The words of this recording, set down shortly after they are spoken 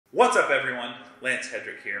What's up everyone, Lance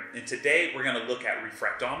Hedrick here, and today we're going to look at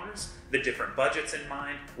refractometers, the different budgets in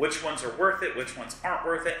mind, which ones are worth it, which ones aren't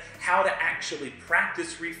worth it, how to actually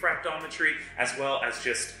practice refractometry, as well as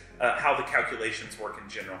just how the calculations work in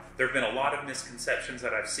general. There have been a lot of misconceptions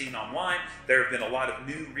that I've seen online. There have been a lot of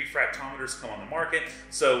new refractometers come on the market,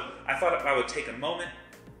 so I thought I would take a moment,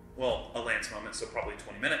 well, a Lance moment, so probably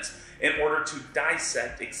 20 minutes, in order to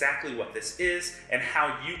dissect exactly what this is and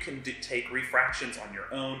how you can take refractions on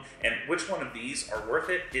your own and which one of these are worth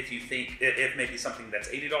it if you think, if maybe something that's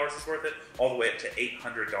 $80 is worth it, all the way up to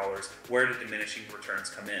 $800, where do diminishing returns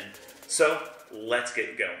come in? So let's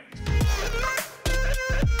get going.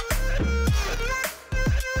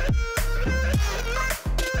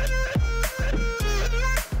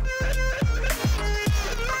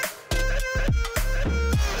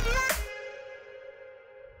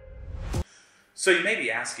 So you may be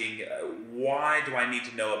asking, why do I need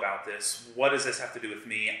to know about this? What does this have to do with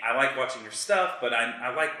me? I like watching your stuff, but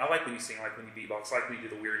I like when you sing, I like when you beatbox, I like when you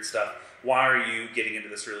do the weird stuff. Why are you getting into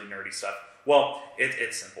this really nerdy stuff? Well,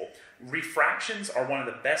 it's simple. Refractions are one of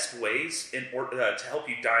the best ways in order to help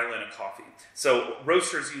you dial in a coffee. So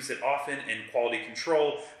roasters use it often in quality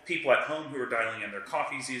control. People at home who are dialing in their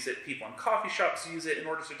coffees use it. People in coffee shops use it in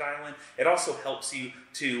order to dial in. It also helps you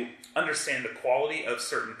to understand the quality of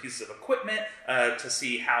certain pieces of equipment, to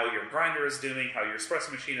see how your grinder is doing, how your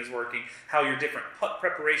espresso machine is working, how your different putt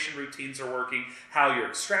preparation routines are working, how your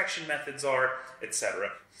extraction methods are,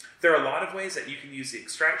 etc. There are a lot of ways that you can use the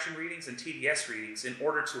extraction readings and TDS readings in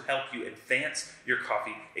order to help you advance your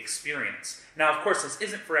coffee experience. Now, of course, this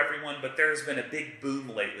isn't for everyone, but there has been a big boom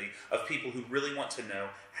lately of people who really want to know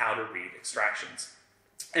how to read extractions.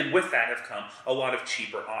 And with that have come a lot of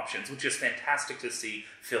cheaper options, which is fantastic to see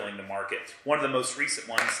filling the market. One of the most recent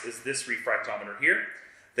ones is this refractometer here,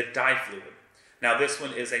 the dye fluid. Now this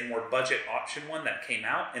one is a more budget option one that came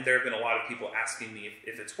out, and there have been a lot of people asking me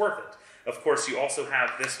if it's worth it. Of course, you also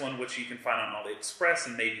have this one, which you can find on AliExpress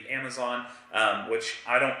and maybe Amazon, which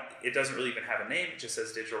it doesn't really even have a name, it just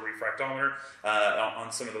says digital refractometer.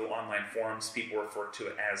 On some of the online forums, people refer to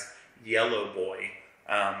it as Yellow Boy.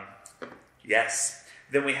 Yes.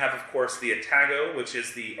 Then we have, of course, the Atago, which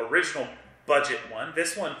is the original budget one.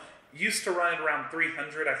 This one used to run at around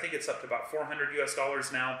 $300. I think it's up to about $400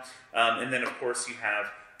 US now. And then, of course, you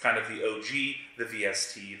have kind of the OG, the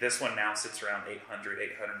VST. This one now sits around $800,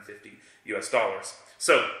 $850 US.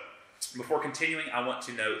 So before continuing, I want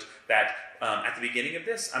to note that at the beginning of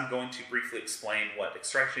this, I'm going to briefly explain what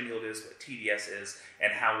extraction yield is, what TDS is,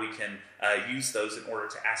 and how we can use those in order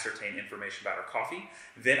to ascertain information about our coffee.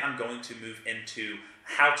 Then I'm going to move into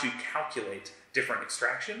how to calculate different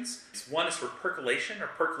extractions. One is for percolation or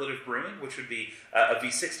percolative brewing, which would be a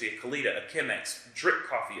V60, a Kalita, a Chemex, drip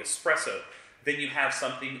coffee, espresso. Then you have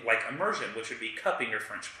something like immersion, which would be cupping or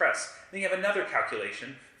French press. Then you have another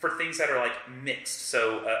calculation for things that are like mixed.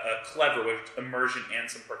 So a clever with immersion and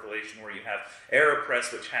some percolation, where you have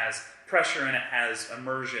AeroPress, which has pressure and it has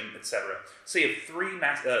immersion, etc. So you have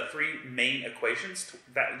three main equations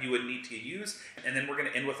that you would need to use, and then we're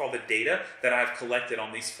going to end with all the data that I've collected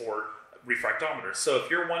on these four refractometers. So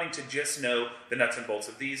if you're wanting to just know the nuts and bolts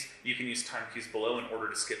of these, you can use time cues below in order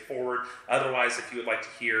to skip forward. Otherwise, if you would like to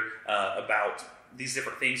hear about these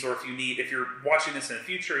different things, or if you're watching this in the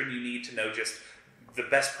future and you need to know just the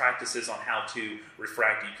best practices on how to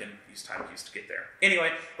refract, you can use time cues to get there. Anyway,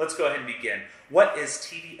 let's go ahead and begin. What is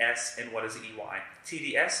TDS and what is EY?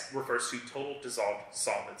 TDS refers to total dissolved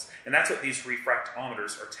solids, and that's what these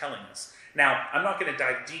refractometers are telling us. Now, I'm not going to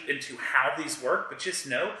dive deep into how these work, but just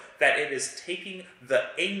know that it is taking the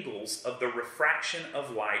angles of the refraction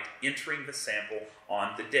of light entering the sample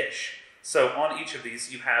on the dish. So on each of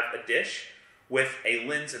these, you have a dish with a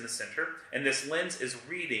lens in the center, and this lens is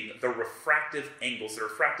reading the refractive angles, the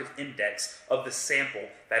refractive index of the sample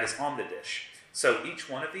that is on the dish. So each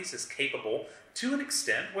one of these is capable, to an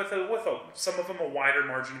extent, with some of them a wider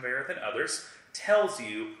margin of error than others, tells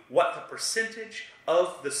you what the percentage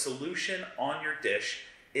of the solution on your dish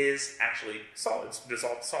is actually solids,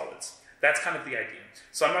 dissolved solids. That's kind of the idea.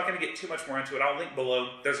 So I'm not going to get too much more into it. I'll link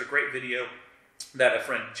below. There's a great video that a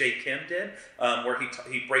friend JKim did, where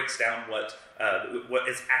he breaks down what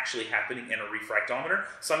is actually happening in a refractometer.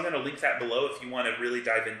 So I'm going to link that below if you want to really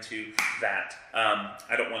dive into that.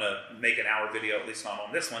 I don't want to make an hour video, at least not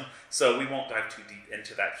on this one, so we won't dive too deep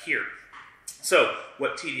into that here. So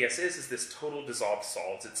what TDS is this total dissolved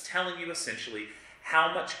solids. It's telling you essentially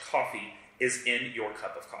how much coffee is in your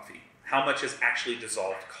cup of coffee, how much is actually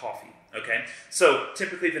dissolved coffee. Okay, so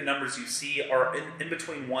typically the numbers you see are in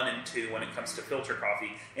between 1 and 2 when it comes to filter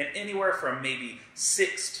coffee, and anywhere from maybe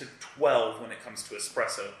 6 to 12 when it comes to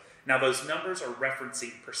espresso. Now those numbers are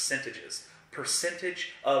referencing percentages.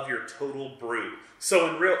 Percentage of your total brew. So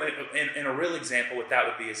in a real example, what that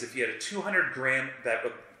would be is if you had a 200 gram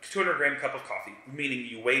cup of coffee, meaning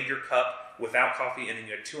you weighed your cup without coffee, and then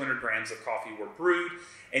you had 200 grams of coffee were brewed,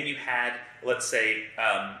 and you had, let's say,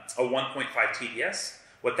 a 1.5 TDS.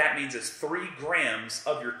 What that means is 3 grams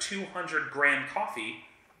of your 200 gram coffee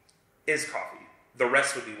is coffee. The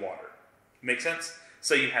rest would be water. Make sense?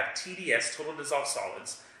 So you have TDS, total dissolved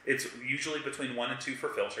solids. It's usually between 1 and 2 for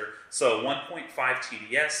filter. So 1.5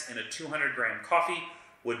 TDS in a 200 gram coffee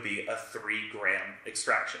would be a 3 gram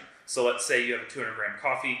extraction. So let's say you have a 200 gram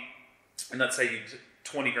coffee, and let's say you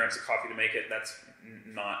 20 grams of coffee to make it. That's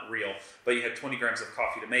not real, but you had 20 grams of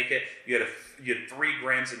coffee to make it. You had 3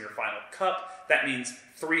 grams in your final cup. That means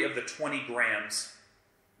 3 of the 20 grams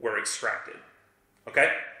were extracted.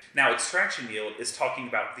 Okay? Now, extraction yield is talking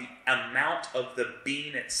about the amount of the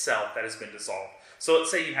bean itself that has been dissolved. So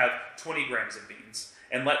let's say you have 20 grams of beans,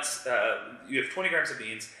 and you have 20 grams of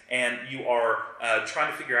beans, and you are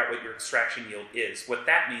trying to figure out what your extraction yield is. What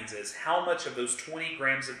that means is how much of those 20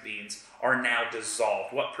 grams of beans are now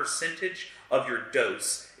dissolved. What percentage of your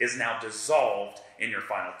dose is now dissolved in your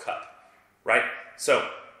final cup, right? So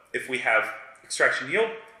if we have extraction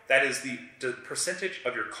yield, that is the percentage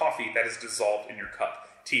of your coffee that is dissolved in your cup.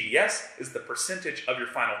 TDS is the percentage of your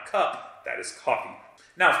final cup that is coffee.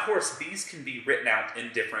 Now, of course, these can be written out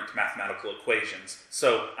in different mathematical equations.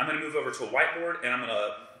 So I'm going to move over to a whiteboard, and I'm going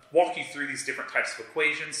to walk you through these different types of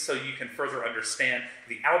equations so you can further understand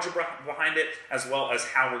the algebra behind it, as well as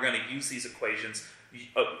how we're going to use these equations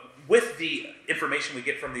with the information we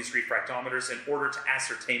get from these refractometers in order to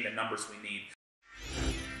ascertain the numbers we need.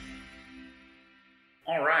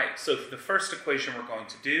 All right, so the first equation we're going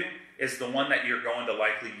to do is the one that you're going to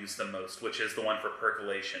likely use the most, which is the one for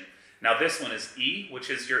percolation. Now this one is E, which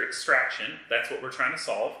is your extraction, that's what we're trying to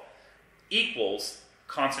solve, equals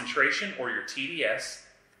concentration, or your TDS,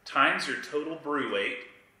 times your total brew weight,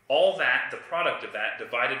 all that, the product of that,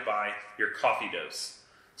 divided by your coffee dose.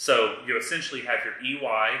 So you essentially have your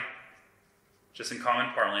EY, just in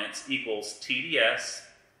common parlance, equals TDS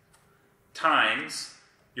times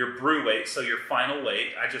your brew weight, so your final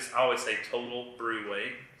weight, I always say total brew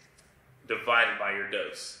weight, divided by your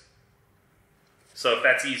dose. So if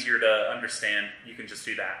that's easier to understand, you can just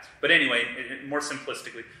do that. But anyway, more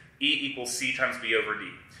simplistically, E equals C times B over D.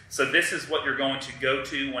 So this is what you're going to go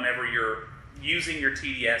to whenever you're using your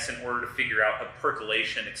TDS in order to figure out a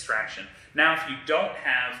percolation extraction. Now, if you don't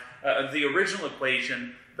have the original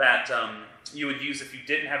equation that you would use if you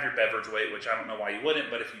didn't have your beverage weight, which I don't know why you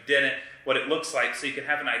wouldn't, but if you didn't, what it looks like, so you can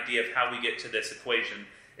have an idea of how we get to this equation,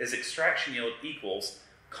 is extraction yield equals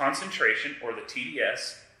concentration, or the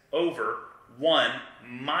TDS, over 1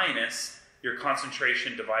 minus your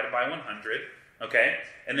concentration divided by 100, okay?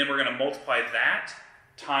 And then we're going to multiply that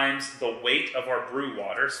times the weight of our brew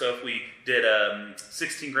water. So if we did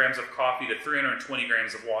 16 grams of coffee to 320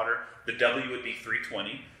 grams of water, the W would be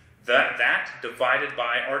 320. That divided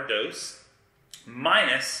by our dose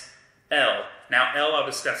minus L. Now L I'll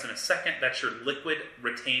discuss in a second. That's your liquid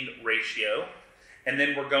retained ratio. And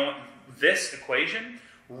then we're going, this equation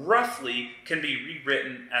roughly can be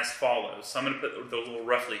rewritten as follows. So I'm going to put the little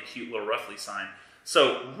roughly, cute little roughly sign.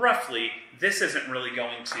 So roughly, this isn't really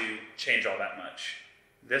going to change all that much.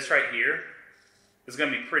 This right here is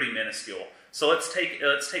going to be pretty minuscule. So let's take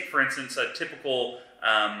for instance a typical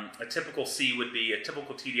C would be, a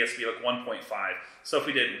typical TDS would be like 1.5. So if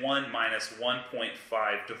we did 1 minus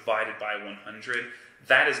 1.5 divided by 100,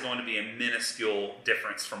 that is going to be a minuscule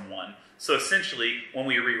difference from 1. So essentially, when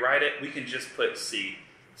we rewrite it, we can just put C.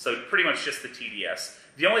 So pretty much just the TDS.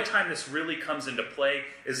 The only time this really comes into play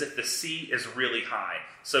is if the C is really high.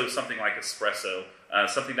 So something like espresso,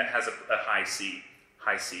 something that has a high C.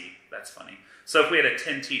 High C, that's funny. So if we had a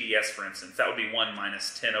 10 TDS, for instance, that would be 1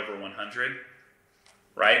 minus 10 over 100,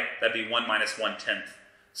 right? That'd be 1 minus 1/10.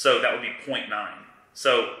 So that would be 0.9.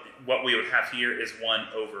 So what we would have here is 1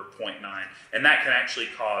 over 0.9. And that can actually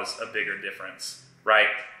cause a bigger difference, right?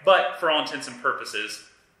 But for all intents and purposes,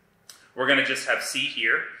 we're going to just have C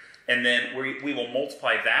here, and then we will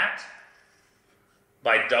multiply that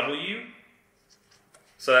by W,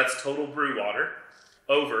 so that's total brew water,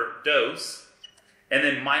 over dose, and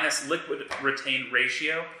then minus liquid retained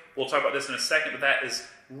ratio. We'll talk about this in a second, but that is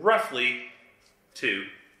roughly 2.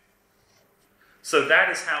 So that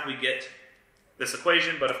is how we get this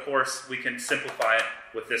equation, but of course we can simplify it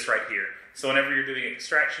with this right here. So whenever you're doing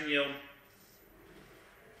extraction yield,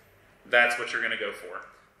 that's what you're going to go for.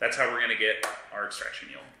 That's how we're going to get our extraction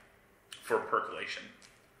yield for percolation.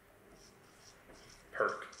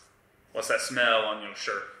 Perk. What's that smell on your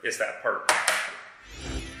shirt? It's that perk.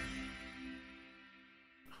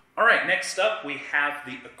 All right, next up we have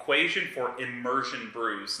the equation for immersion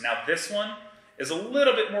brews. Now this one is a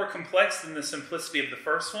little bit more complex than the simplicity of the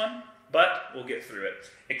first one, but we'll get through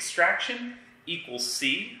it. Extraction equals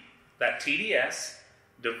C, that TDS,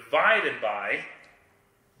 divided by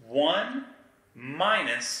 1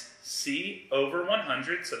 minus C over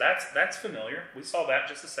 100, so that's familiar, we saw that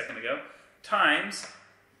just a second ago, times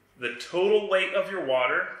the total weight of your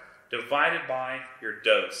water divided by your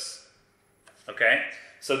dose. Okay?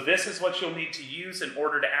 So this is what you'll need to use in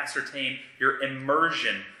order to ascertain your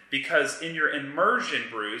immersion, because in your immersion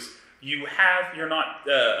brews, you have your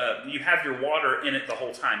water in it the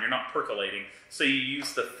whole time. You're not percolating, so you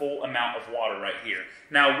use the full amount of water right here.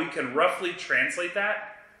 Now we can roughly translate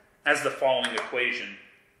that as the following equation.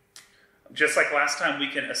 Just like last time, we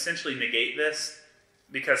can essentially negate this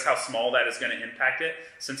because how small that is going to impact it,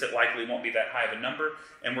 since it likely won't be that high of a number,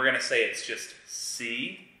 and we're going to say it's just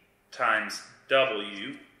C times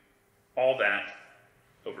W, all that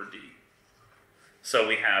over D. So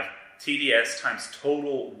we have TDS times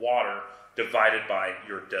total water divided by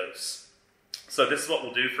your dose. So this is what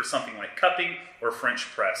we'll do for something like cupping or French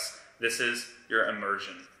press. This is your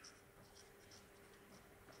immersion.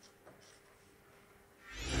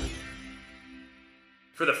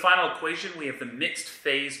 For the final equation, we have the mixed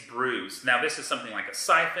phase brews. Now this is something like a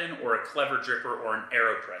siphon or a clever dripper or an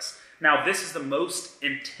AeroPress. Now this is the most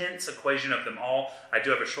intense equation of them all. I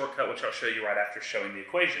do have a shortcut which I'll show you right after showing the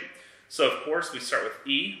equation. So of course we start with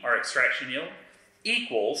E, our extraction yield,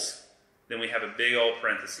 equals, then we have a big old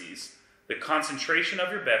parentheses, the concentration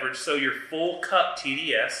of your beverage, so your full cup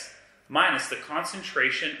TDS, minus the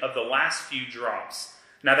concentration of the last few drops.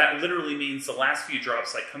 Now that literally means the last few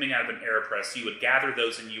drops, like coming out of an AeroPress, you would gather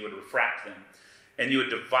those and you would refract them. And you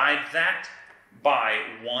would divide that by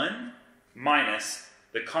 1 minus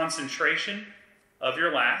the concentration of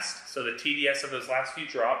your last, so the TDS of those last few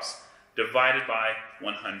drops, divided by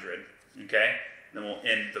 100. Okay? Then we'll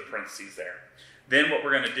end the parentheses there. Then what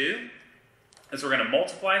we're going to do is we're going to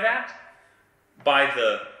multiply that by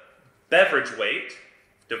the beverage weight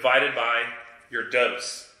divided by your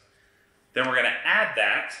dose. Then we're going to add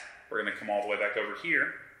that, we're going to come all the way back over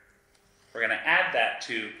here, we're going to add that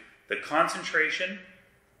to the concentration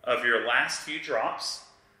of your last few drops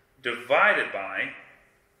divided by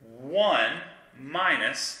 1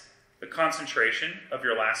 minus the concentration of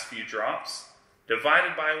your last few drops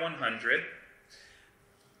divided by 100,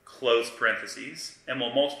 close parentheses, and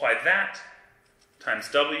we'll multiply that times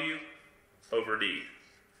W over D.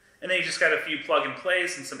 And then you just got a few plug and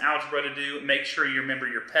plays and some algebra to do. Make sure you remember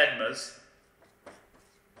your PEDMAs,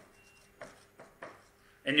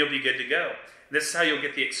 and you'll be good to go. This is how you'll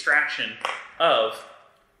get the extraction of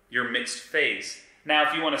your mixed phase. Now,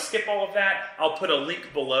 if you want to skip all of that, I'll put a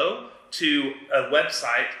link below to a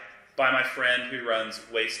website by my friend who runs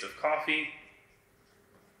Waste of Coffee,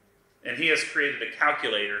 and he has created a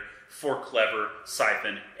calculator for clever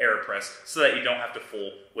siphon AeroPress so that you don't have to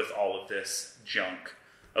fool with all of this junk.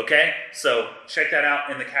 Okay, so check that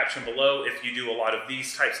out in the caption below if you do a lot of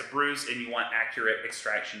these types of brews and you want accurate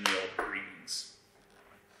extraction yield readings.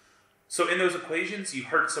 So in those equations, you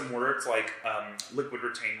heard some words like liquid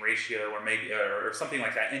retain ratio or maybe or something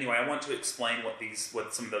like that. Anyway, I want to explain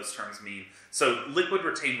what some of those terms mean. So liquid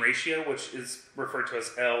retain ratio, which is referred to as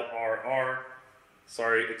LRR,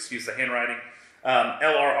 sorry, excuse the handwriting,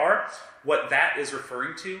 LRR, what that is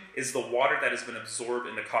referring to is the water that has been absorbed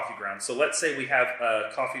in the coffee grounds. So let's say we have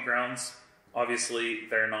coffee grounds. Obviously,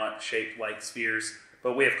 they're not shaped like spheres,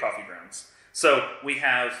 but we have coffee grounds. So we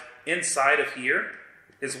have inside of here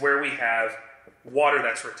is where we have water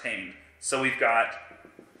that's retained. So we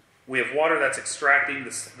have water that's extracting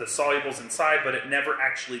the solubles inside, but it never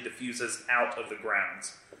actually diffuses out of the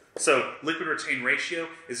grounds. So liquid retain ratio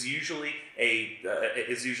is usually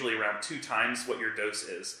around 2 times what your dose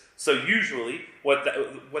is. So usually what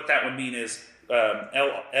that would mean is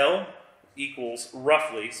L equals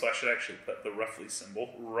roughly, so I should actually put the roughly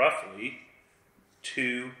symbol, roughly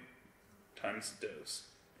 2 times dose.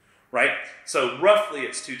 Right? So roughly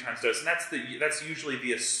it's 2 times dose, and that's usually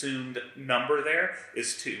the assumed number there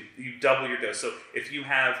is 2. You double your dose. So if you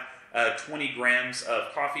have 20 grams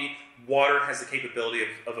of coffee, water has the capability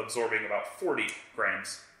of absorbing about 40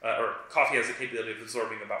 grams, or coffee has the capability of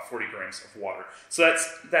absorbing about 40 grams of water. So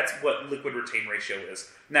that's what liquid retain ratio is.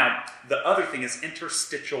 Now, the other thing is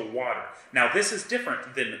interstitial water. Now, this is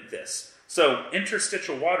different than this. So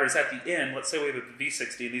interstitial water is at the end. Let's say we have a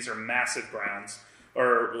V60, and these are massive grounds.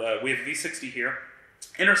 Or we have V60 here.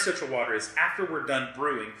 Interstitial water is after we're done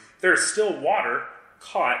brewing, there is still water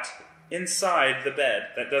caught inside the bed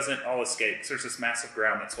that doesn't all escape, because there's this massive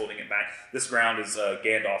ground that's holding it back. This ground is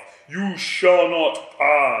Gandalf. You shall not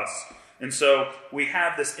pass. And so we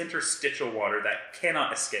have this interstitial water that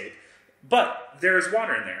cannot escape. But there's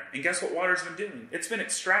water in there. And guess what water's been doing? It's been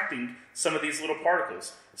extracting some of these little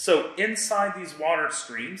particles. So inside these water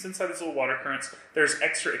streams, inside these little water currents, there's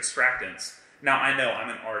extra extractants. Now, I know I'm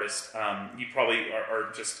an artist. You probably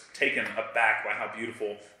are just taken aback by how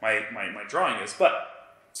beautiful my drawing is. But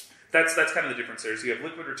that's kind of the difference there. So you have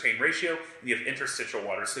liquid retain ratio and you have interstitial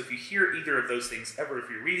water. So if you hear either of those things ever, if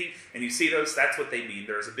you're reading and you see those, that's what they mean.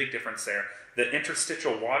 There is a big difference there. The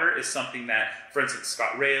interstitial water is something that, for instance,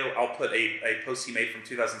 Scott Rayo, I'll put a post he made from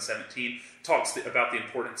 2017, talks about the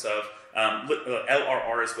importance of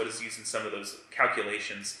LRR is what is used in some of those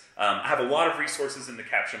calculations. I have a lot of resources in the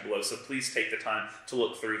caption below, so please take the time to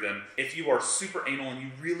look through them. If you are super anal and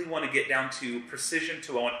you really want to get down to precision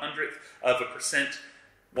to a 100th of a percent,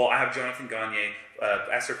 well, I have Jonathan Gagne,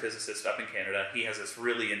 astrophysicist up in Canada. He has this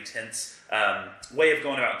really intense way of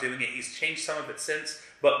going about doing it. He's changed some of it since,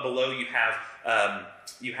 but below you have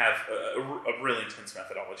a really intense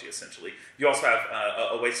methodology, essentially. You also have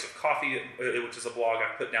a waste of coffee, which is a blog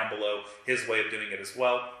I put down below, his way of doing it as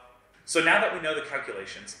well. So now that we know the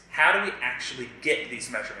calculations, how do we actually get these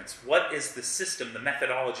measurements? What is the system, the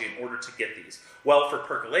methodology in order to get these? Well, for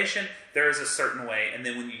percolation, there is a certain way, and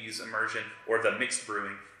then when you use immersion or the mixed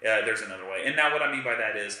brewing, there's another way. And now what I mean by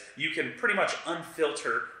that is you can pretty much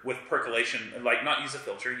unfilter with percolation, like not use a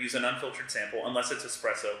filter, use an unfiltered sample unless it's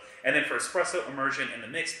espresso. And then for espresso, immersion, and the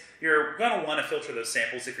mixed, you're going to want to filter those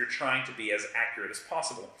samples if you're trying to be as accurate as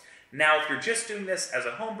possible. Now, if you're just doing this as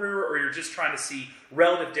a home brewer or you're just trying to see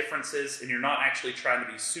relative differences and you're not actually trying to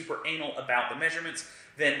be super anal about the measurements,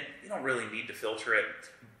 then you don't really need to filter it.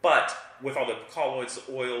 But with all the colloids,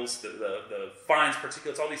 the oils, the fines,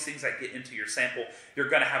 particulates, all these things that get into your sample, you're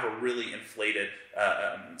going to have a really inflated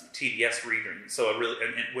TDS reading. So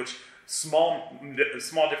which small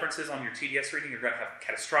differences on your TDS reading, you're going to have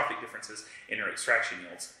catastrophic differences in your extraction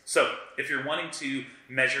yields. So if you're wanting to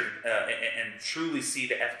measure and truly see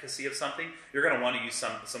the efficacy of something, you're going to want to use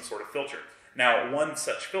some sort of filter. Now, one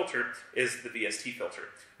such filter is the VST filter.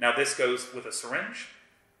 Now, this goes with a syringe,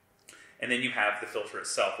 and then you have the filter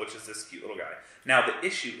itself, which is this cute little guy. Now, the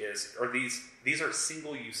issue is, these are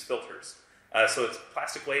single-use filters. So it's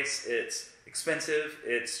plastic waste, it's expensive,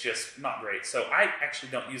 it's just not great. So I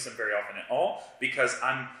actually don't use them very often at all because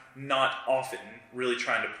I'm not often really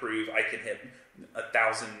trying to prove I can hit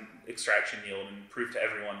 1,000 extraction yield and prove to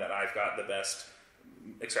everyone that I've got the best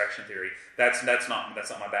extraction theory. That's not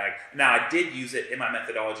my bag. Now, I did use it in my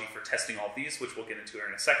methodology for testing all of these, which we'll get into here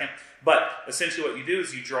in a second. But essentially what you do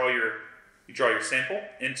is you draw your sample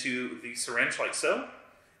into the syringe like so.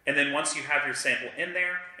 And then once you have your sample in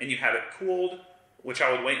there and you have it cooled, which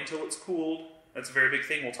I would wait until it's cooled, that's a very big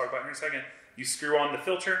thing we'll talk about in a second, you screw on the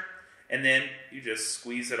filter and then you just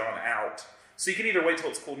squeeze it on out. So you can either wait till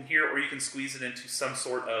it's cooled in here or you can squeeze it into some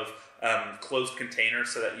sort of closed container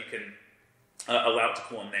so that you can allow it to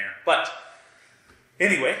cool in there. But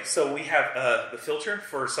anyway, so we have the filter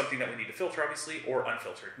for something that we need to filter, obviously, or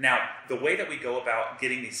unfiltered. Now, the way that we go about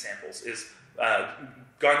getting these samples is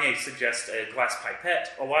Gagne suggests a glass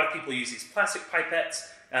pipette. A lot of people use these plastic pipettes.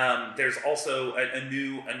 There's also a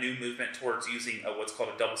new movement towards using what's called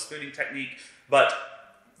a double spooning technique. But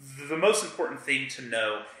the most important thing to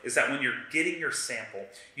know is that when you're getting your sample,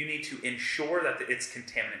 you need to ensure that it's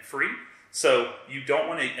contaminant free. So you don't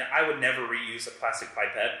want to, I would never reuse a plastic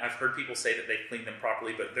pipette. I've heard people say that they clean them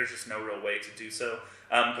properly, but there's just no real way to do so.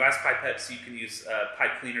 Glass pipettes, you can use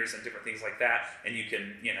pipe cleaners and different things like that, and you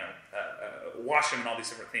can, wash them and all these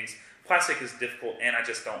different things. Plastic is difficult, and I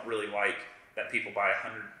just don't really like that people buy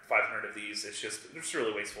 100, 500 of these. It's just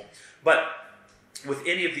really wasteful. But with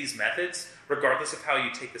any of these methods, regardless of how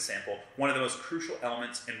you take the sample, one of the most crucial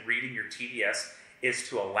elements in reading your TDS is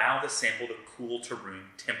to allow the sample to cool to room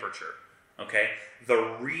temperature. Okay,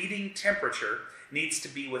 the reading temperature needs to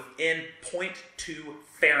be within 0.2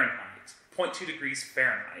 Fahrenheit, 0.2 degrees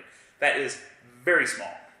Fahrenheit. That is very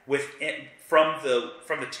small. From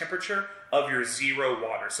the temperature of your zero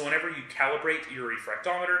water. So whenever you calibrate your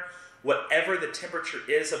refractometer, whatever the temperature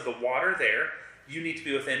is of the water there, you need to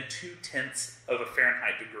be within 0.2 of a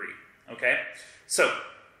Fahrenheit degree. Okay, so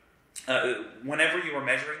whenever you are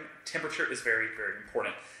measuring, temperature is very, very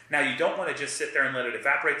important. Now, you don't want to just sit there and let it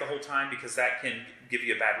evaporate the whole time because that can give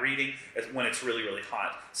you a bad reading when it's really, really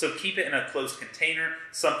hot. So keep it in a closed container.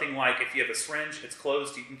 Something like if you have a syringe, it's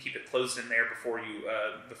closed. You can keep it closed in there before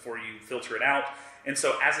you filter it out. And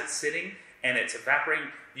so as it's sitting and it's evaporating,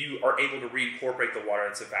 you are able to reincorporate the water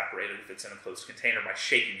that's evaporated if it's in a closed container by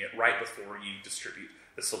shaking it right before you distribute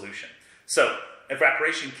the solution. So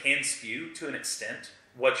evaporation can skew to an extent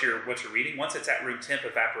what you're reading. Once it's at room temp,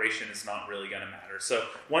 evaporation is not really going to matter. So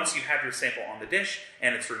once you have your sample on the dish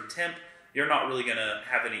and it's room temp, you're not really going to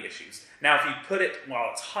have any issues. Now, if you put it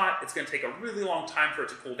while it's hot, it's going to take a really long time for it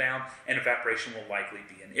to cool down, and evaporation will likely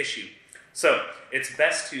be an issue. So it's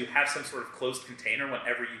best to have some sort of closed container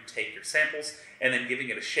whenever you take your samples, and then giving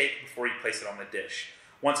it a shake before you place it on the dish.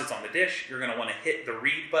 Once it's on the dish, you're going to want to hit the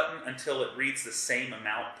read button until it reads the same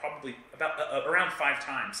amount, probably about around 5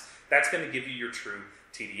 times. That's going to give you your true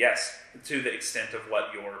TDS to the extent of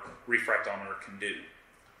what your refractometer can do.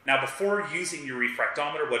 Now, before using your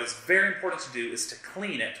refractometer, what is very important to do is to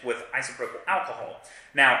clean it with isopropyl alcohol.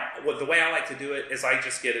 Now, the way I like to do it is I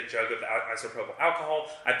just get a jug of isopropyl alcohol,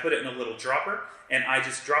 I put it in a little dropper, and I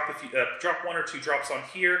just drop 1 or 2 drops on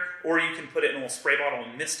here, or you can put it in a little spray bottle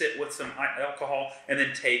and mist it with some alcohol, and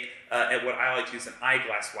then take what I like to use an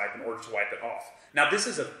eyeglass wipe in order to wipe it off. Now, this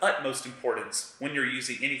is of utmost importance when you're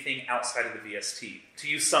using anything outside of the VST, to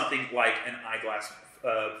use something like an eyeglass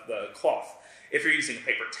cloth. If you're using a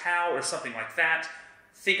paper towel or something like that,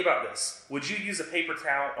 think about this. Would you use a paper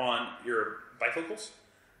towel on your bifocals?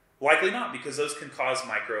 Likely not, because those can cause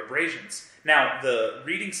microabrasions. Now, the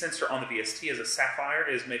reading sensor on the VST is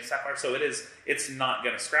made of sapphire, so it's not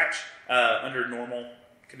going to scratch under normal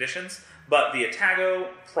conditions. But the Atago,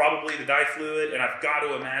 probably the dye fluid, and I've got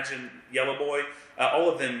to imagine Yellow Boy, all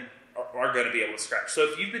of them are going to be able to scratch. So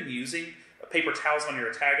if you've been using paper towels on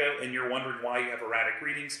your Atago and you're wondering why you have erratic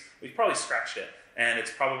readings, we've probably scratched it, and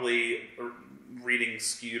it's probably reading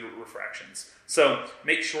skewed refractions. So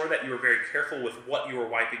make sure that you are very careful with what you are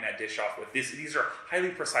wiping that dish off with. These are highly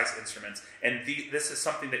precise instruments, and this is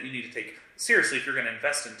something that you need to take seriously if you're going to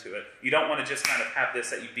invest into it. You don't want to just kind of have this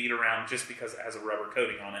that you beat around just because it has a rubber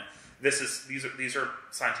coating on it. These are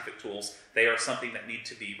scientific tools. They are something that need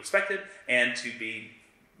to be respected and to be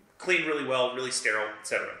cleaned really well, really sterile,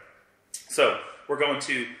 etc. So we're going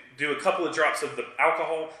to do a couple of drops of the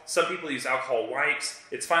alcohol. Some people use alcohol wipes.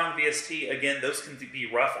 It's fine with VST. Again, those can be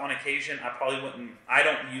rough on occasion. I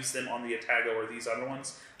don't use them on the Atago or these other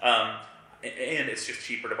ones. And it's just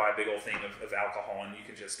cheaper to buy a big old thing of alcohol, and you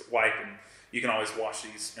can just wipe, and you can always wash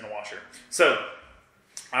these in a washer. So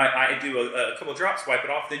I do a couple of drops, wipe it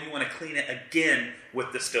off, then you want to clean it again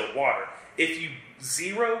with distilled water. If you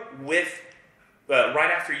zero with,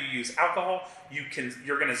 right after you use alcohol,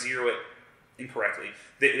 you're going to zero it incorrectly.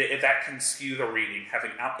 That can skew the reading.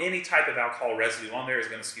 Having any type of alcohol residue on there is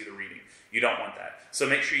going to skew the reading. You don't want that. So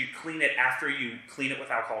make sure you clean it after you clean it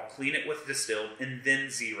with alcohol, clean it with distilled, and then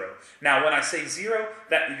zero. Now, when I say zero,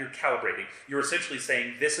 that you're calibrating. You're essentially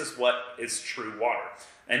saying this is what is true water.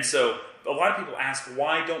 And so a lot of people ask,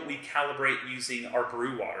 why don't we calibrate using our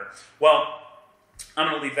brew water? Well, I'm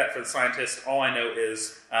going to leave that for the scientists. All I know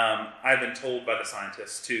is I've been told by the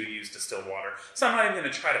scientists to use distilled water. So I'm not even going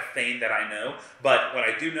to try to feign that I know. But what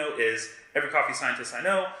I do know is every coffee scientist I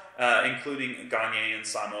know, including Gagne and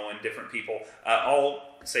Samo and different people,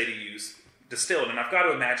 all say to use distilled. And I've got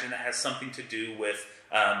to imagine that has something to do with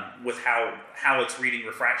how it's reading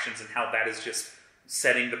refractions and how that is just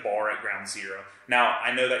setting the bar at ground zero. Now,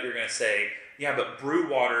 I know that you're going to say, yeah, but brew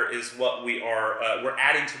water is what we're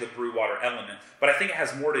adding to the brew water element. But I think it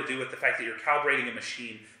has more to do with the fact that you're calibrating a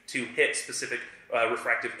machine to hit specific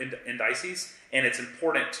refractive indices, and it's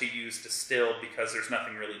important to use distilled because there's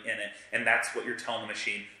nothing really in it, and that's what you're telling the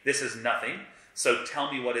machine. This is nothing, so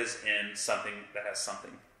tell me what is in something that has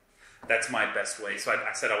something. That's my best way. So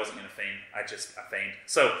I said I wasn't going to feign. I feigned.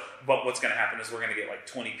 So, but what's going to happen is we're going to get like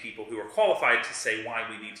 20 people who are qualified to say why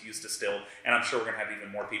we need to use distilled, and I'm sure we're going to have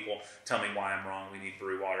even more people tell me why I'm wrong, we need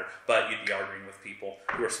brew water, but you'd be arguing with people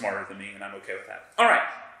who are smarter than me, and I'm okay with that. All right.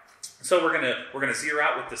 So we're gonna zero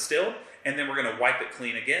out with distilled, and then we're going to wipe it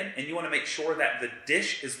clean again, and you want to make sure that the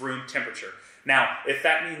dish is room temperature. Now, if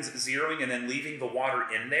that means zeroing and then leaving the water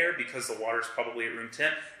in there because the water is probably at room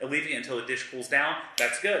temp, and leaving it until the dish cools down,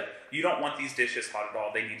 that's good. You don't want these dishes hot at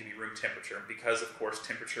all. They need to be room temperature because, of course,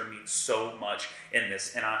 temperature means so much in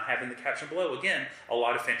this. And I'm having the caption below, again, a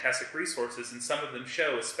lot of fantastic resources, and some of them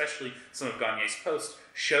show, especially some of Gagne's posts,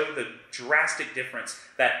 show the drastic difference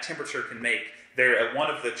that temperature can make. One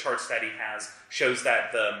of the charts that he has shows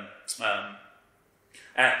that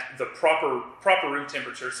at the proper room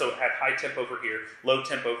temperature, so at high temp over here, low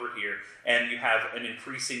temp over here, and you have an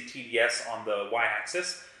increasing TDS on the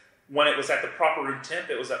y-axis. When it was at the proper room temp,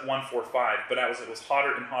 it was at 145, but as it was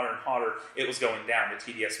hotter and hotter and hotter, it was going down. The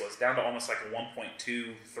TDS was down to almost like a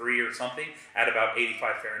 1.23 or something at about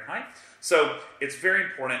 85 Fahrenheit. So it's very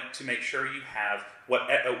important to make sure you have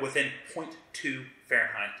within 0.2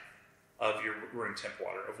 Fahrenheit of your room temp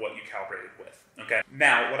water, of what you calibrated with. Okay.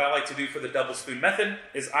 Now, what I like to do for the double spoon method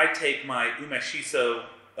is I take my Umeshiso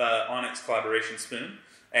Onyx collaboration spoon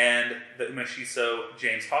and the Umeshiso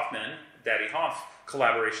James Hoffman, Daddy Hoff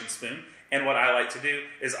collaboration spoon. And what I like to do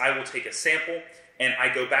is I will take a sample and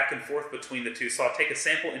I go back and forth between the two. So I'll take a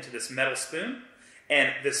sample into this metal spoon,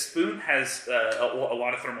 and this spoon has a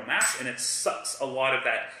lot of thermal mass, and it sucks a lot of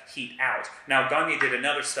that heat out. Now, Gagne did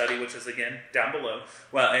another study, which is, again, down below,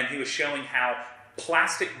 and he was showing how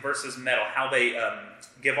plastic versus metal, how they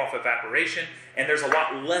give off evaporation, and there's a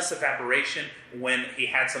lot less evaporation when he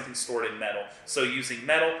had something stored in metal. So using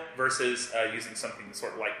metal versus using something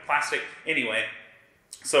sort of like plastic. Anyway,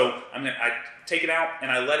 so I take it out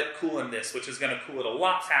and I let it cool in this, which is going to cool it a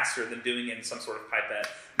lot faster than doing it in some sort of pipette.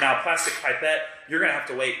 Now, plastic pipette, you're going to have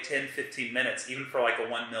to wait 10, 15 minutes, even for like a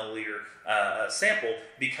 1 milliliter sample,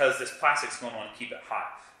 because this plastic's going to want to keep it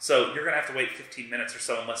hot. So you're going to have to wait 15 minutes or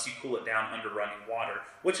so unless you cool it down under running water,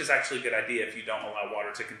 which is actually a good idea if you don't allow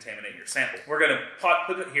water to contaminate your sample. We're going to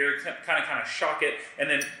put it here, kind of shock it, and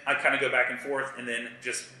then I kind of go back and forth and then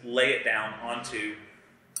just lay it down onto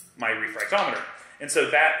my refractometer. And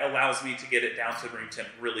so that allows me to get it down to room temp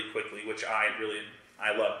really quickly, which I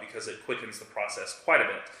love because it quickens the process quite a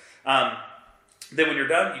bit. Then when you're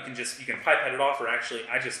done, you can pipette it off, or actually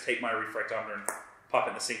I just take my refractometer and pop it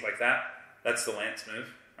in the sink like that. That's the Lance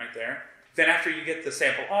move right there. Then after you get the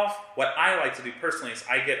sample off, what I like to do personally is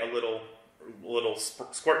I get a little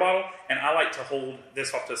squirt bottle, and I like to hold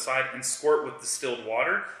this off to the side and squirt with distilled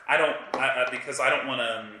water. Because I don't want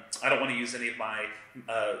to use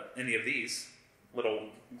any of these little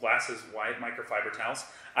glasses, wide microfiber towels.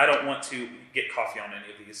 I don't want to get coffee on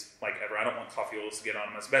any of these, like ever. I don't want coffee oils to get on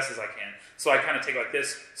them as best as I can. So I kind of take like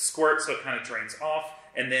this, squirt so it kind of drains off,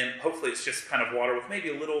 and then hopefully it's just kind of water with maybe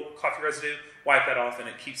a little coffee residue. Wipe that off, and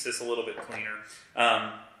it keeps this a little bit cleaner.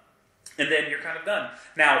 And then you're kind of done.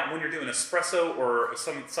 Now, when you're doing espresso or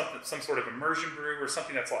some sort of immersion brew or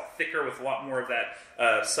something that's a lot thicker with a lot more of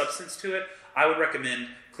that substance to it, I would recommend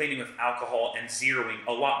cleaning with alcohol and zeroing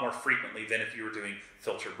a lot more frequently than if you were doing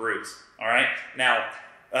filter brews. All right. Now,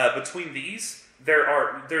 between these,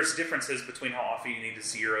 there's differences between how often you need to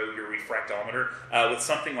zero your refractometer. With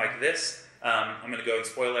something like this, I'm going to go and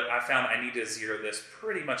spoil it. I found I need to zero this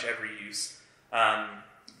pretty much every use.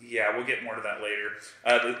 Yeah, we'll get more to that later.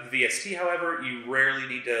 The VST, however, you rarely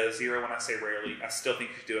need to zero. When I say rarely, I still think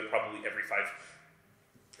you should do it probably every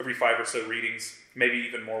five or so readings, maybe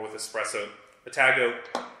even more with espresso. Otago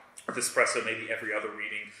with espresso, maybe every other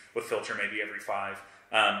reading. With filter, maybe every 5.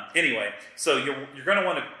 Anyway, so you're going to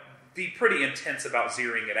want to be pretty intense about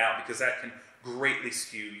zeroing it out because that can greatly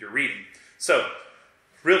skew your reading. So,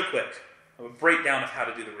 real quick, a breakdown of how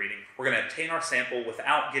to do the reading. We're going to obtain our sample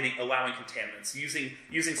without allowing contaminants.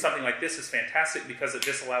 Using something like this is fantastic because it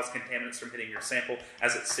disallows contaminants from hitting your sample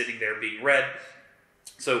as it's sitting there being read.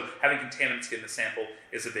 So having contaminants get in the sample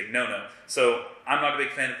is a big no-no. So I'm not a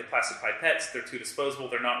big fan of the plastic pipettes. They're too disposable.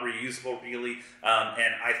 They're not reusable really,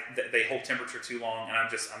 and they hold temperature too long, and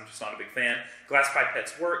I'm just not a big fan. Glass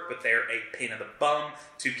pipettes work, but they're a pain in the bum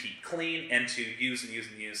to keep clean and to use and use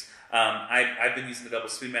and use. I've been using the double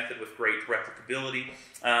spoon method with great replicability.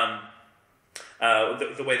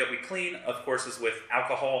 The way that we clean, of course, is with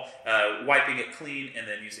alcohol, wiping it clean, and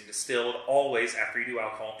then using distilled, always after you do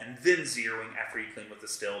alcohol, and then zeroing after you clean with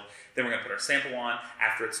distilled. Then we're going to put our sample on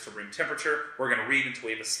after it's to room temperature. We're going to read until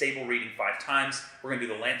we have a stable reading 5 times. We're going to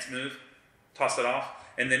do the Lance move, toss it off,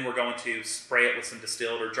 and then we're going to spray it with some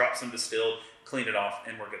distilled or drop some distilled, clean it off,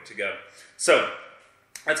 and we're good to go. So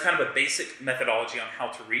that's kind of a basic methodology on how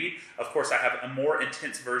to read. Of course, I have a more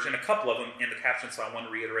intense version, a couple of them in the caption, so I want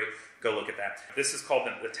to reiterate, go look at that. This is called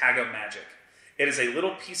the Otago Magic. It is a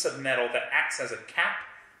little piece of metal that acts as a cap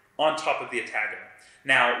on top of the Otago.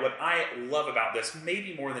 Now, what I love about this,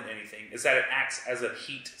 maybe more than anything, is that it acts as a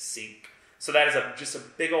heat sink. So that is just a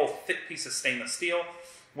big old thick piece of stainless steel.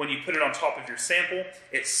 When you put it on top of your sample,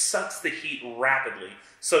 it sucks the heat rapidly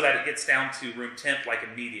so that it gets down to room temp like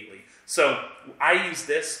immediately. So I use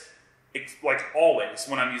this like always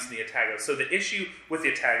when I'm using the Otago. So the issue with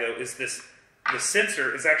the Otago is the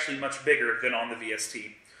sensor is actually much bigger than on the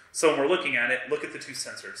VST. So when we're looking at it, look at the 2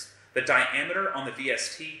 sensors. The diameter on the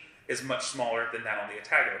VST is much smaller than that on the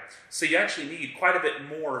Otago. So you actually need quite a bit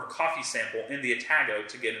more coffee sample in the Otago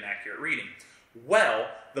to get an accurate reading. Well,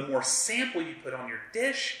 the more sample you put on your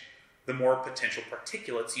dish, the more potential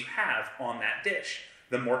particulates you have on that dish.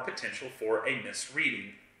 The more potential for a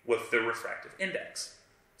misreading with the refractive index.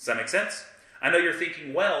 Does that make sense? I know you're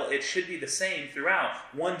thinking, well, it should be the same throughout.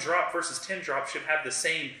 1 drop versus 10 drops should have the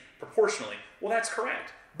same proportionally. Well, that's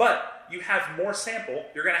correct. But you have more sample,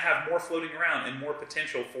 you're going to have more floating around and more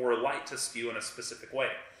potential for light to skew in a specific way.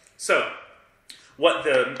 So what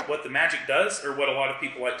the magic does, or what a lot of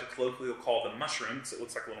people like to colloquially call the mushroom, because it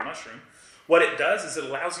looks like a little mushroom, what it does is it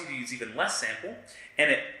allows you to use even less sample,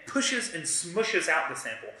 and it pushes and smushes out the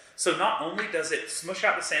sample. So not only does it smush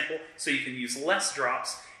out the sample so you can use less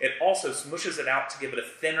drops, it also smushes it out to give it a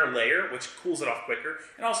thinner layer, which cools it off quicker,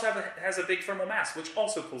 and also has a big thermal mass, which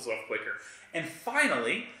also cools it off quicker. And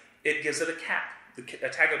finally, it gives it a cap. The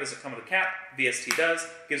Tago doesn't come with a cap, VST does,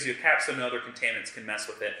 gives you a cap so no other contaminants can mess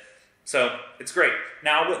with it. So it's great.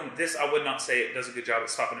 Now, I would not say it does a good job at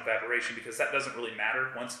stopping evaporation, because that doesn't really matter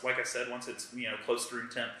once, like I said, once it's close to room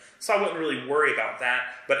temp. So I wouldn't really worry about that,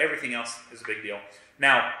 but everything else is a big deal.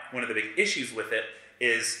 Now, one of the big issues with it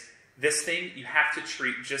is this thing you have to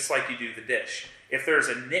treat just like you do the dish. If there's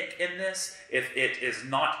a nick in this, if it is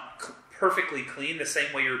not perfectly clean the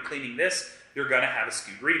same way you're cleaning this, you're going to have a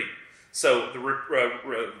skewed reading. So the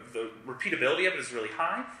repeatability of it is really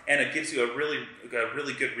high, and it gives you a really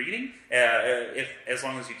good reading as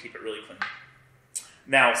long as you keep it really clean.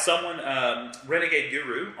 Now, someone, Renegade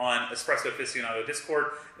Guru on Espresso Aficionado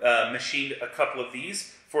Discord, machined a couple of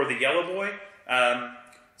these for the Yellow Boy.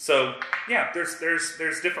 So yeah, there's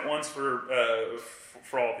different ones for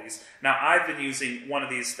all of these. Now, I've been using one of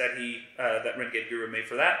these that that Renegade Guru made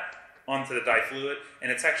for that onto the dye fluid,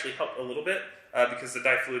 and it's actually helped a little bit. Because the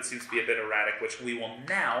dye fluid seems to be a bit erratic, which we will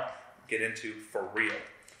now get into for real.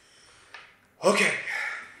 Okay,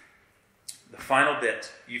 the final bit.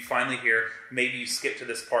 You finally hear, maybe you skipped to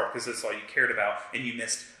this part because this is all you cared about, and you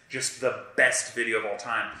missed just the best video of all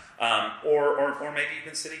time. Or maybe you've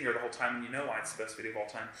been sitting here the whole time and you know why it's the best video of all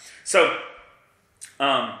time. So,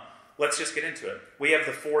 let's just get into it. We have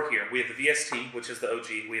the four here. We have the VST, which is the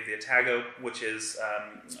OG. We have the Atago, which is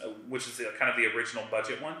kind of the original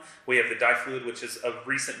budget one. We have the dye fluid, which is a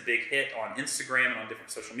recent big hit on Instagram and on different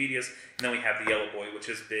social medias. And then we have the Yellow Boy, which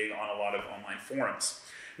is big on a lot of online forums.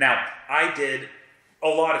 Now, I did a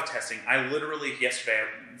lot of testing. I literally, yesterday,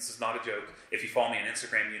 this is not a joke. If you follow me on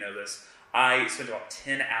Instagram, you know this. I spent about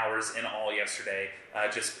 10 hours in all yesterday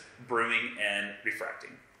just brewing and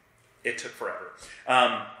refracting. It took forever.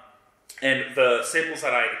 And the samples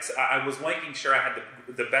that I was making sure I had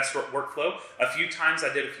the best workflow. A few times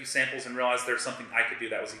I did a few samples and realized there's something I could do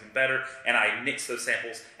that was even better, and I nixed those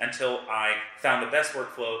samples until I found the best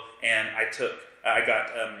workflow, and I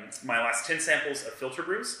got my last 10 samples of filter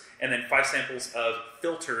brews, and then 5 samples of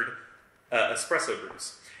filtered espresso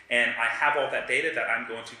brews. And I have all that data that I'm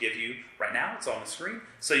going to give you right now. It's on the screen,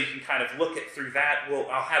 so you can kind of look it through that.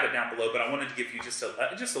 I'll have it down below, but I wanted to give you just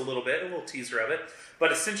a little bit, a little teaser of it.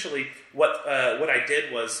 But essentially, what I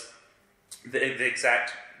did was the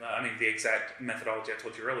exact methodology I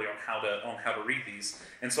told you earlier on how to read these.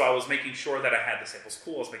 And so I was making sure that I had the samples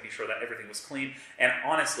cool. I was making sure that everything was clean. And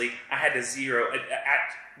honestly, I had to zero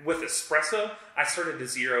with espresso. I started to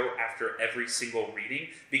zero after every single reading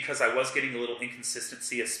because I was getting a little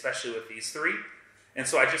inconsistency, especially with these three. And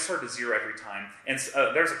so I just started to zero every time. And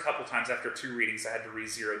there's a couple times after 2 readings I had to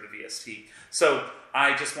re-zero the VST. So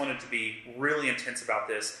I just wanted to be really intense about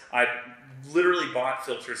this. I literally bought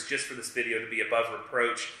filters just for this video to be above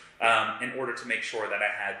reproach in order to make sure that I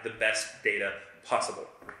had the best data possible.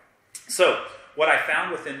 So what I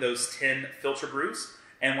found within those 10 filter brews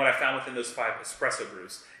and what I found within those 5 espresso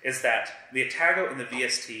brews is that the Atago and the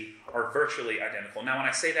VST are virtually identical. Now when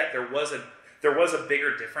I say that, there was a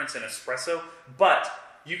bigger difference in espresso, but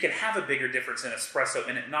you can have a bigger difference in espresso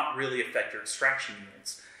and it not really affect your extraction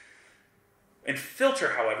yields. In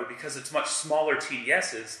filter, however, because it's much smaller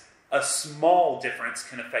TDSs, a small difference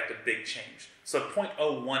can affect a big change. So a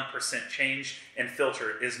 0.01% change in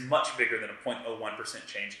filter is much bigger than a 0.01%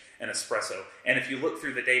 change in espresso. And if you look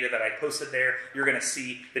through the data that I posted there, you're going to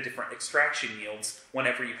see the different extraction yields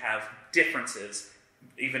whenever you have differences,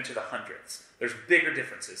 even to the hundredths. There's bigger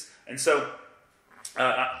differences. And so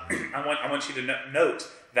I want you to note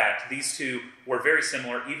that these two were very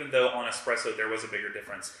similar, even though on espresso there was a bigger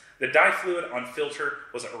difference. The dye fluid on filter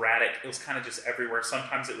was erratic. It was kind of just everywhere.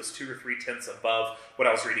 Sometimes it was 2 or 3 tenths above what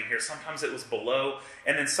I was reading here. Sometimes it was below.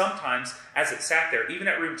 And then sometimes, as it sat there, even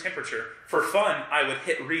at room temperature, for fun, I would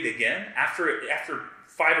hit read again. After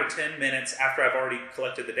 5 or 10 minutes after I've already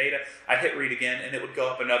collected the data, I'd hit read again, and it would go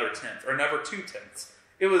up another tenth or another 2 tenths.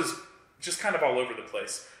 It was just kind of all over the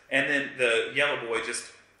place. And then the Yellow Boy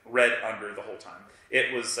just read under the whole time.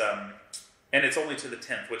 It was, and it's only to the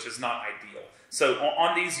 10th, which is not ideal. So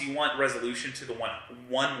on these, you want resolution to the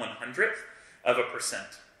 1/100th of a percent.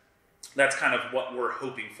 That's kind of what we're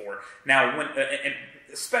hoping for. Now, and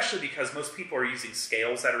especially because most people are using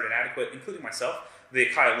scales that are inadequate, including myself. The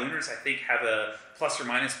Lunars, I think, have a plus or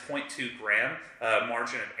minus 0.2 gram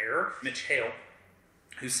margin of error. Mitch Hale,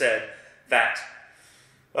 who said that,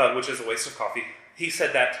 which is a waste of coffee, he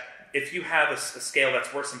said that if you have a scale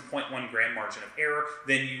that's worse than 0.1 gram margin of error,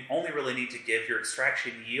 then you only really need to give your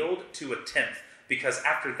extraction yield to a tenth, because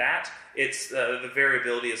after that, it's the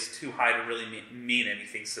variability is too high to really mean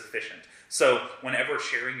anything sufficient. So whenever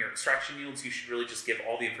sharing your extraction yields, you should really just give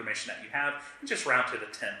all the information that you have and just round to the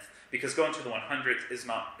tenth, because going to the 100th is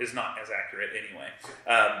not as accurate anyway,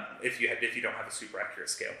 if you don't have a super accurate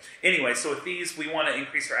scale. Anyway, so with these, we want to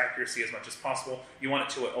increase our accuracy as much as possible. You want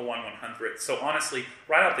it to a 1/100th. So honestly,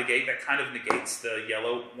 right out the gate, that kind of negates the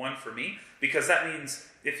yellow one for me, because that means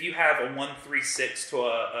if you have a 136 to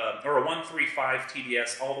or a 135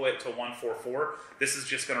 TDS all the way up to a 144, this is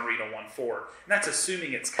just going to read a 1.4. And that's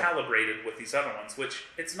assuming it's calibrated with these other ones, which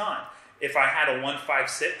it's not. If I had a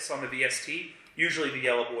 156 on the VST, usually the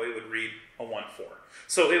yellow boy would read a 1.4.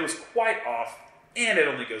 So it was quite off, and it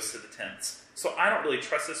only goes to the tenths. So I don't really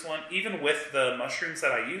trust this one. Even with the mushrooms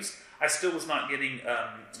that I used, I still was not getting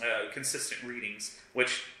consistent readings,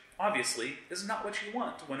 which obviously is not what you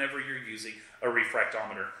want whenever you're using a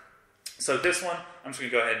refractometer. So this one, I'm just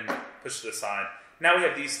going to go ahead and push to the side. Now we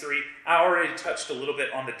have these three. I already touched a little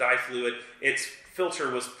bit on the dye fluid. Its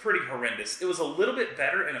filter was pretty horrendous. It was a little bit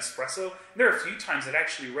better in espresso. There are a few times it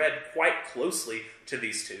actually read quite closely to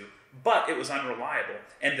these two, but it was unreliable.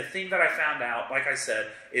 And the thing that I found out, like I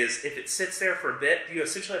said, is if it sits there for a bit, you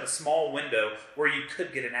essentially have a small window where you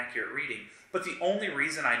could get an accurate reading. But the only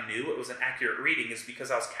reason I knew it was an accurate reading is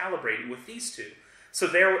because I was calibrating with these two. So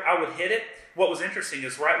there, I would hit it. What was interesting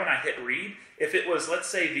is right when I hit read, if it was, let's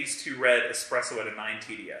say these two read espresso at a 9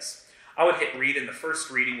 TDS, I would hit read and the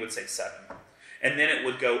first reading would say 7. And then it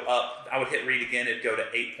would go up. I would hit read again, it'd go to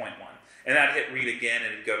 8.1. And I'd hit read again,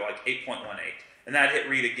 and it'd go to like 8.18. And then I'd hit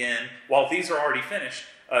read again. While these are already finished,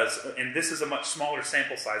 and this is a much smaller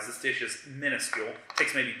sample size, this dish is minuscule,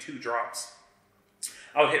 takes maybe 2 drops.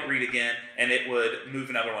 I would hit read again, and it would move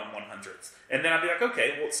another 1/100th. And then I'd be like,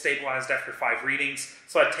 okay, well, it's stabilized after 5 readings.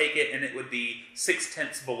 So I'd take it, and it would be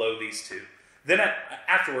 6/10 below these two. Then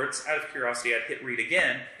afterwards, out of curiosity, I'd hit read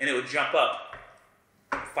again, and it would jump up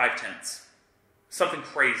 5/10. Something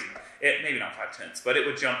crazy. Maybe not 5/10, but it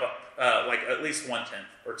would jump up like at least 1/10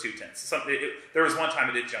 or 2/10. There was one time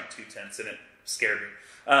it did jump 2/10, and it scared me.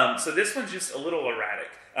 So this one's just a little erratic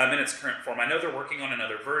in its current form. I know they're working on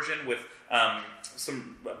another version with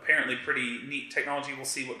some apparently pretty neat technology. We'll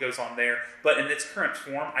see what goes on there. But in its current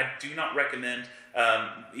form, I do not recommend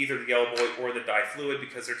either the yellow boy or the dye fluid,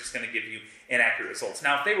 because they're just going to give you inaccurate results.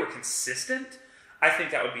 Now, if they were consistent, I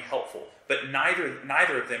think that would be helpful. But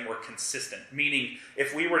neither of them were consistent. Meaning,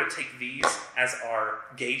 if we were to take these as our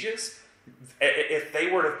gauges, if they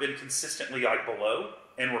were to have been consistently like below,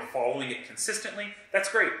 and we're following it consistently, that's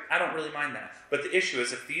great. I don't really mind that. But the issue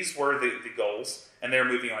is if these were the goals, and they're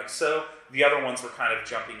moving like so, the other ones were kind of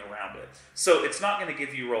jumping around it. So it's not going to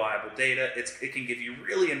give you reliable data. It can give you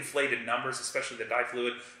really inflated numbers, especially the dye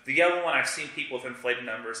fluid. The yellow one, I've seen people with inflated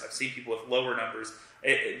numbers. I've seen people with lower numbers.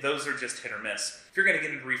 Those are just hit or miss. If you're going to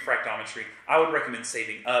get into refractometry, I would recommend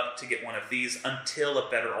saving up to get one of these until a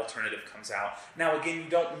better alternative comes out. Now, again, you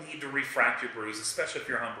don't need to refract your brews, especially if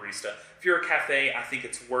you're a home barista. If you're a cafe, I think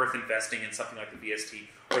it's worth investing in something like the VST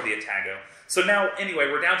or the Atago. So now,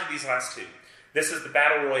 anyway, we're down to these last two. This is the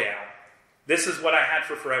Battle Royale. This is what I had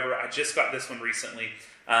for forever. I just got this one recently.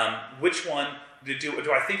 Which one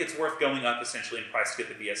do I think it's worth going up, essentially, in price to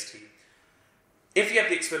get the VST? If you have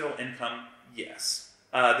the expendable income, yes.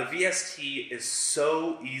 The VST is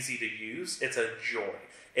so easy to use. It's a joy.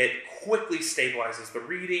 It quickly stabilizes the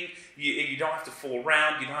reading. You don't have to fool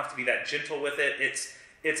around. You don't have to be that gentle with it.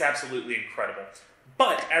 It's absolutely incredible.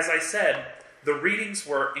 But, as I said, the readings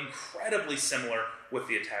were incredibly similar with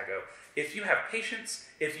the Atago. If you have patience,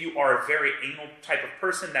 if you are a very anal type of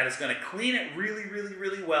person that is going to clean it really, really,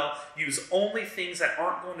 really well, use only things that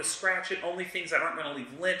aren't going to scratch it, only things that aren't going to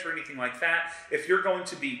leave lint or anything like that, if you're going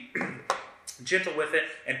to be gentle with it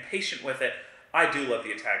and patient with it, I do love the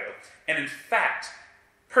Atago. And in fact,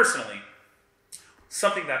 personally,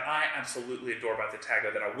 something that I absolutely adore about the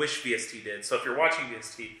Atago that I wish VST did, so if you're watching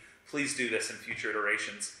VST, please do this in future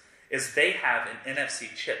iterations, is they have an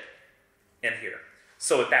NFC chip in here.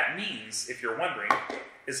 So what that means, if you're wondering,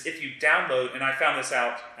 is if you download, and I found this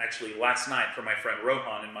out actually last night from my friend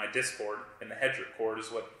Rohan in my Discord, in the Hedrick Cord is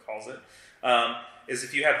what he calls it, is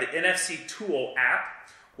if you have the NFC Tool app,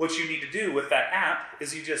 what you need to do with that app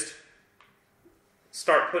is you just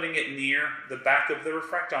start putting it near the back of the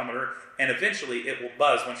refractometer, and eventually it will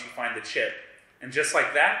buzz once you find the chip. And just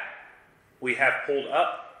like that, we have pulled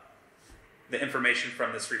up the information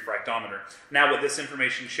from this refractometer. Now, what this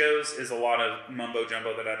information shows is a lot of mumbo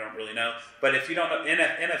jumbo that I don't really know. But if you don't know,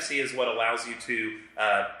 NFC is what allows you to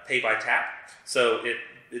pay by tap. So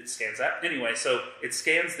it scans that. Anyway, so it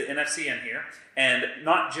scans the NFC in here, and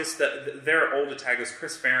not just their old Atagos.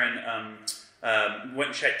 Chris Farron went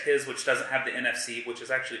and checked his, which doesn't have the NFC, which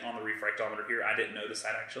is actually on the refractometer here. I didn't notice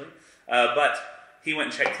that actually, but he went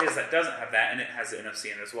and checked his that doesn't have that, and it has the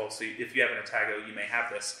NFC in it as well. So if you have an Atago, you may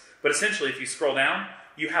have this. But essentially, if you scroll down,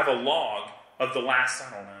 you have a log of the last,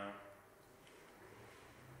 I don't know,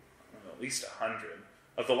 at least 100,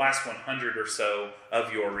 of the last 100 or so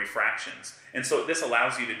of your refractions. And so what this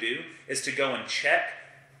allows you to do is to go and check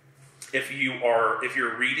if your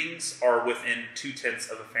readings are within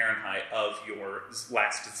 0.2 of a Fahrenheit of your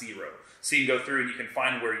last zero. So you can go through and you can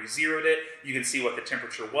find where you zeroed it. You can see what the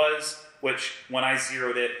temperature was, which when I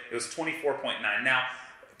zeroed it, it was 24.9. Now,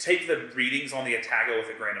 take the readings on the Atago with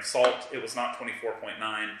a grain of salt. It was not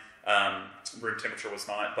 24.9. Room temperature was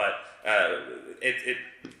not, but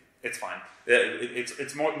it's fine.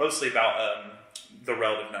 It's mostly about the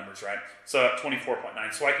relative numbers, right? So at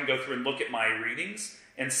 24.9. So I can go through and look at my readings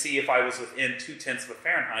and see if I was within 0.2 of a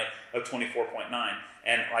Fahrenheit of 24.9.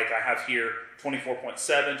 And like I have here,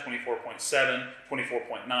 24.7, 24.7,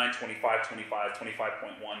 24.9, 25, 25,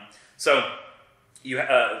 25.1. So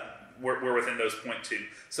we're within those 0.2.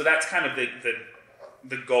 So that's kind of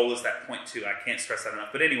the goal is that 0.2. I can't stress that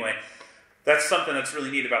enough. But anyway, that's something that's really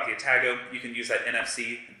neat about the Atago. You can use that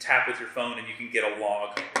NFC, tap with your phone, and you can get a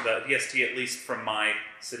log. The VST, at least from my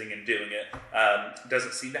sitting and doing it,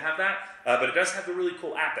 doesn't seem to have that. But it does have the really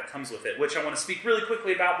cool app that comes with it, which I want to speak really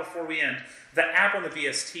quickly about before we end. The app on the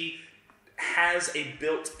VST has a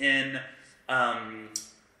built-in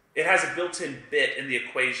bit in the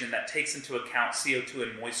equation that takes into account CO2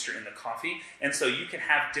 and moisture in the coffee. And so you can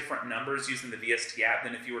have different numbers using the VST app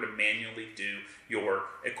than if you were to manually do your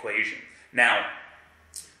equation. Now,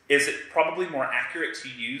 is it probably more accurate to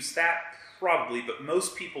use that? Probably, but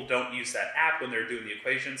most people don't use that app when they're doing the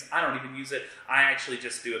equations. I don't even use it. I actually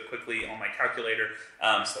just do it quickly on my calculator.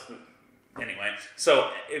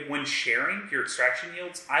 So when sharing your extraction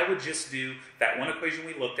yields, I would just do that one equation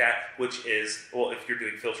we looked at, which is, well, if you're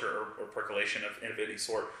doing filter or percolation of any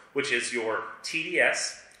sort, which is your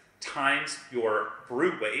TDS times your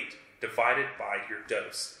brew weight divided by your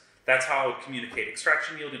dose. That's how I would communicate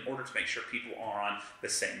extraction yield in order to make sure people are on the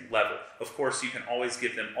same level. Of course, you can always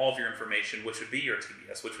give them all of your information, which would be your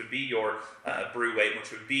TDS, which would be your brew weight,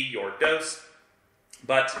 which would be your dose.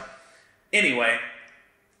 But anyway,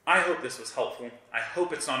 I hope this was helpful. I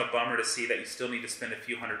hope it's not a bummer to see that you still need to spend a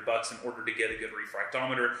few $100 in order to get a good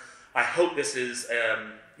refractometer. I hope this is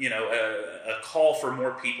a call for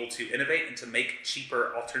more people to innovate and to make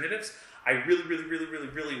cheaper alternatives. I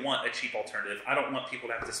really want a cheap alternative. I don't want people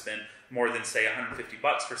to have to spend more than, say,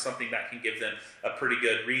 $150 for something that can give them a pretty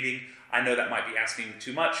good reading. I know that might be asking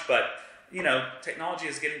too much, but technology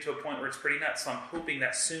is getting to a point where it's pretty nuts, so I'm hoping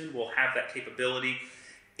that soon we'll have that capability.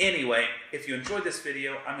 Anyway, if you enjoyed this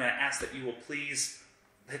video, I'm going to ask that you will please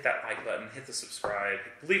hit that like button, hit the subscribe,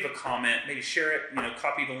 leave a comment, maybe share it,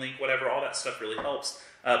 copy the link, whatever. All that stuff really helps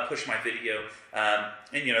push my video.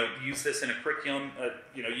 And use this in a curriculum.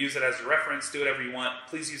 Use it as a reference. Do whatever you want.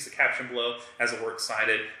 Please use the caption below as a works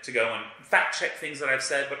cited to go and fact check things that I've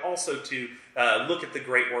said, but also to look at the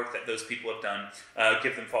great work that those people have done.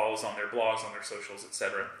 Give them follows on their blogs, on their socials,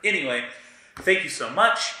 etc. Anyway, thank you so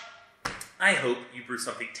much. I hope you brew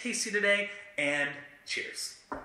something tasty today, and cheers.